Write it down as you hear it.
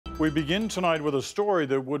We begin tonight with a story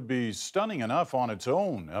that would be stunning enough on its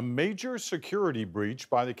own. A major security breach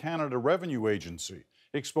by the Canada Revenue Agency,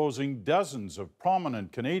 exposing dozens of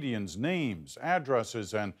prominent Canadians' names,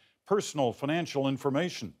 addresses, and personal financial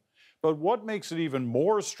information. But what makes it even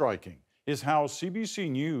more striking is how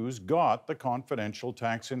CBC News got the confidential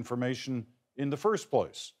tax information in the first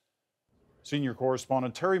place. Senior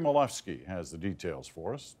correspondent Terry Malefsky has the details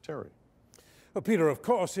for us. Terry. Well, Peter, of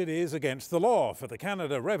course it is against the law for the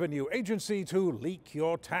Canada Revenue Agency to leak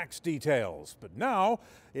your tax details. But now,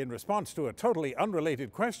 in response to a totally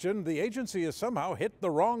unrelated question, the agency has somehow hit the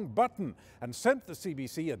wrong button and sent the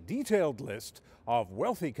CBC a detailed list of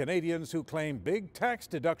wealthy Canadians who claim big tax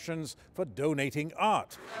deductions for donating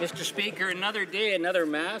art. Mr. Speaker, another day, another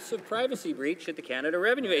massive privacy breach at the Canada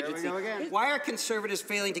Revenue Agency. Why are Conservatives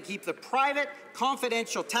failing to keep the private,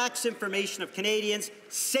 confidential tax information of Canadians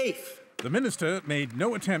safe? The minister made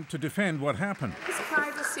no attempt to defend what happened. This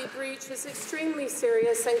privacy breach is extremely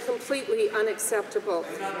serious and completely unacceptable.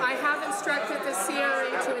 I have instructed the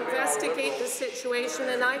CRA to investigate the situation,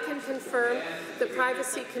 and I can confirm the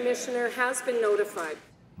Privacy Commissioner has been notified.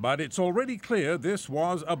 But it's already clear this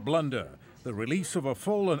was a blunder. The release of a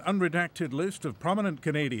full and unredacted list of prominent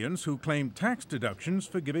Canadians who claim tax deductions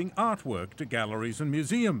for giving artwork to galleries and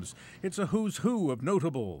museums. It's a who's who of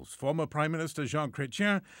notables: former Prime Minister Jean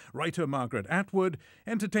Chrétien, writer Margaret Atwood,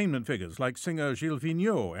 entertainment figures like singer Gilles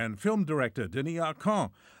Vigneault and film director Denis Arcand,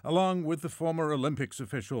 along with the former Olympics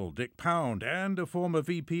official Dick Pound and a former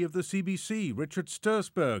VP of the CBC, Richard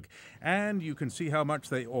Stursberg. And you can see how much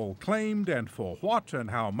they all claimed and for what, and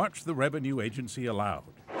how much the Revenue Agency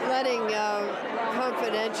allowed. Letting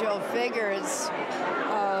confidential figures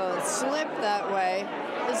slip that way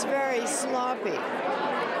is very sloppy.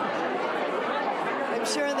 I'm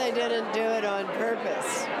sure they didn't do it on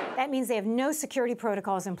purpose. That means they have no security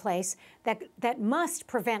protocols in place that must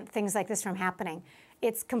prevent things like this from happening.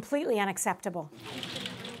 It's completely unacceptable.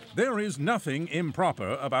 There is nothing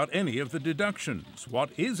improper about any of the deductions. What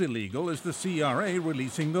is illegal is the CRA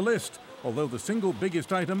releasing the list, although the single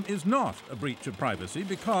biggest item is not a breach of privacy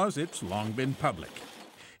because it's long been public.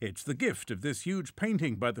 It's the gift of this huge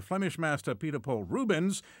painting by the Flemish master Peter Paul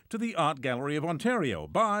Rubens to the Art Gallery of Ontario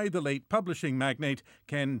by the late publishing magnate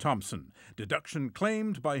Ken Thompson. Deduction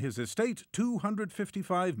claimed by his estate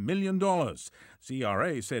 $255 million.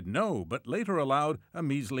 CRA said no, but later allowed a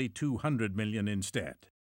measly $200 million instead.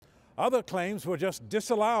 Other claims were just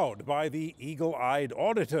disallowed by the eagle-eyed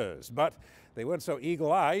auditors, but they weren't so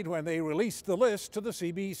eagle-eyed when they released the list to the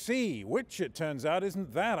CBC, which it turns out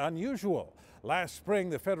isn't that unusual. Last spring,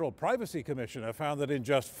 the Federal Privacy Commissioner found that in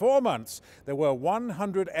just 4 months, there were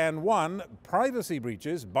 101 privacy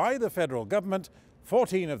breaches by the federal government,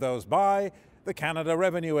 14 of those by the Canada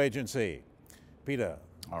Revenue Agency. Peter.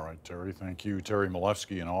 All right, Terry. Thank you. Terry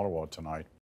Malefsky in Ottawa tonight.